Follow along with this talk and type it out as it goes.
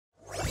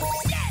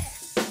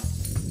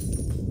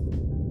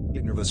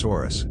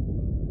Ignavusaurus.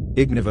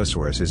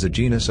 Ignavusaurus is a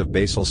genus of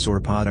basal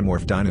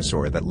sauropodomorph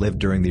dinosaur that lived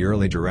during the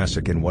early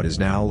Jurassic in what is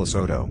now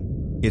Lesotho.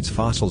 Its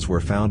fossils were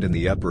found in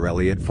the Upper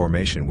Elliot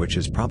Formation, which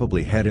is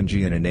probably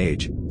Hettangian in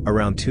age,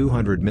 around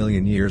 200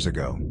 million years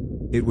ago.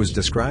 It was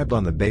described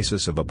on the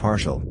basis of a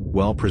partial,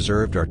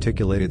 well-preserved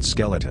articulated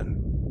skeleton.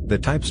 The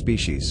type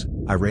species,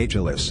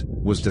 rachelis,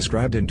 was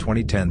described in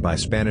 2010 by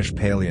Spanish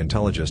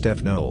paleontologist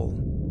Knoll.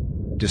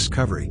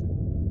 Discovery.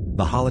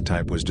 The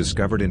holotype was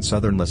discovered in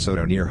southern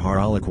Lesotho near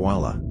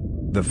Haralakwala.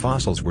 The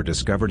fossils were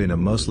discovered in a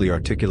mostly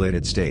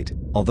articulated state,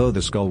 although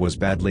the skull was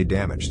badly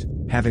damaged,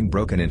 having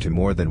broken into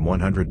more than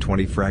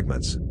 120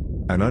 fragments.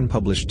 An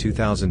unpublished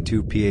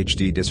 2002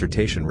 PhD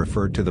dissertation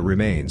referred to the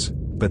remains,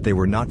 but they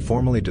were not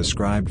formally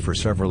described for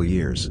several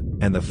years,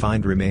 and the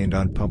find remained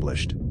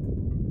unpublished.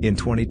 In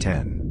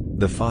 2010,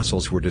 the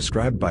fossils were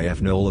described by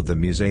Knoll of the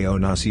Museo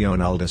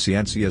Nacional de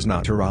Ciencias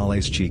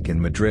Naturales Chic in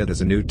Madrid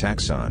as a new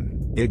taxon,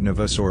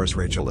 Ignavusaurus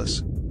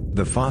rachelis.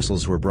 The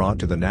fossils were brought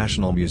to the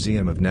National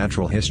Museum of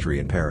Natural History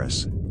in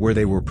Paris, where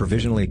they were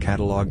provisionally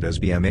catalogued as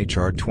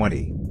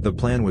BMHR20. The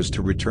plan was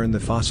to return the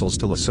fossils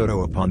to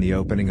Lesotho upon the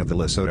opening of the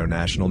Lesotho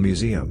National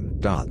Museum.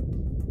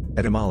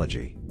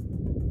 Etymology.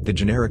 The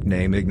generic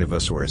name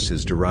Ignavusaurus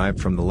is derived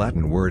from the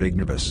Latin word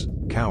ignavus,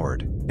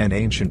 coward, and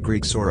ancient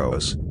Greek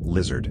sauros,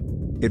 lizard.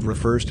 It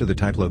refers to the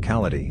type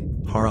locality,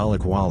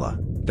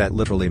 Haralakwala, that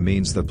literally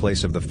means the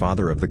place of the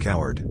father of the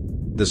coward.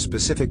 The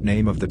specific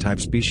name of the type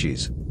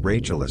species,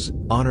 rachelis,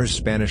 honors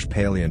Spanish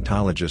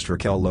paleontologist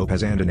Raquel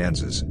Lopez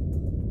Andananzas.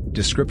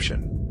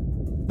 Description.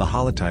 The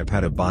holotype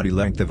had a body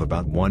length of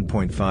about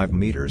 1.5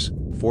 meters,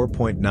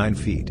 4.9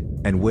 feet,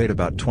 and weighed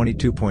about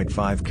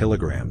 22.5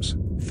 kilograms,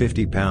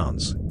 50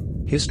 pounds.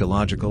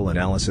 Histological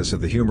analysis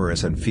of the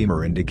humerus and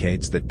femur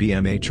indicates that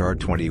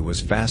BMHR20 was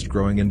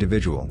fast-growing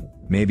individual,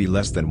 maybe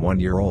less than 1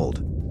 year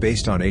old,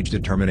 based on age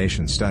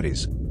determination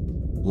studies.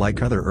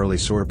 Like other early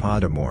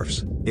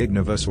sauropodomorphs,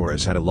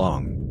 Ignavusaurus had a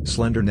long,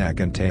 slender neck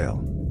and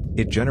tail.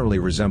 It generally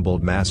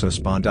resembled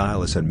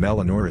Massospondylus and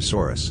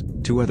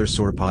Melanosaurus, two other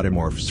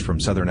sauropodomorphs from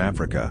southern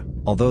Africa,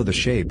 although the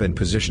shape and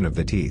position of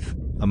the teeth,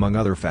 among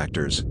other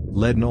factors,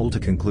 led Knoll to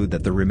conclude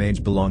that the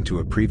remains belonged to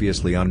a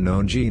previously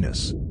unknown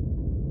genus.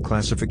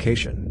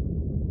 Classification.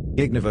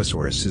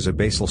 Ignavusaurus is a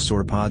basal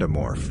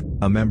sauropodomorph,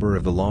 a member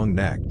of the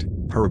long-necked,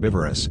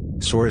 herbivorous,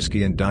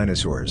 saurischian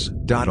dinosaurs.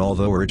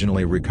 Although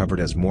originally recovered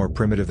as more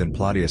primitive than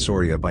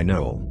Plateosauria by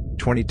Knoll,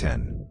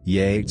 2010,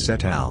 Yates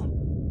et al.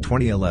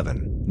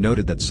 2011,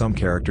 noted that some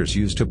characters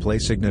used to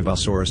place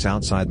Ignavusaurus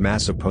outside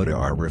Massopoda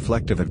are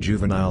reflective of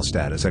juvenile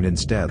status and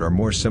instead are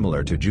more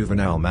similar to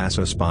juvenile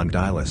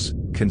Massospondylus,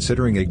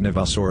 considering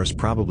Ignavusaurus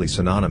probably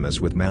synonymous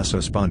with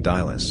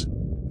Massospondylus.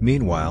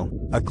 Meanwhile,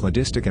 a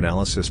cladistic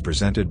analysis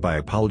presented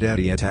by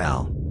Paladati et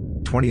al.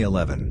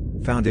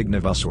 2011, found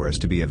Ignavusaurus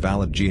to be a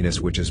valid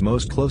genus which is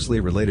most closely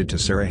related to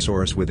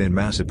Ceratosaurus within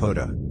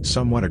Massopoda,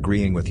 somewhat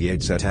agreeing with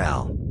Yates et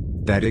al.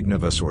 That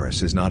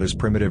Ignavusaurus is not as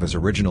primitive as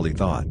originally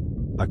thought.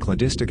 A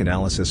cladistic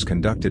analysis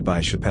conducted by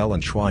Chappelle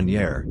and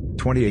Chouanier,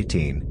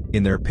 2018,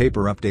 in their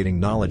paper Updating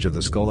Knowledge of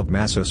the Skull of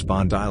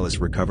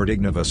Massospondylus recovered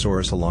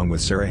Ignavusaurus along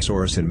with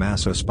Ceratosaurus in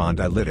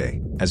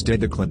Massospondylidae, as did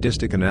the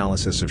cladistic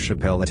analysis of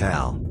Chappelle et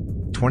al.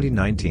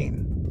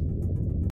 2019.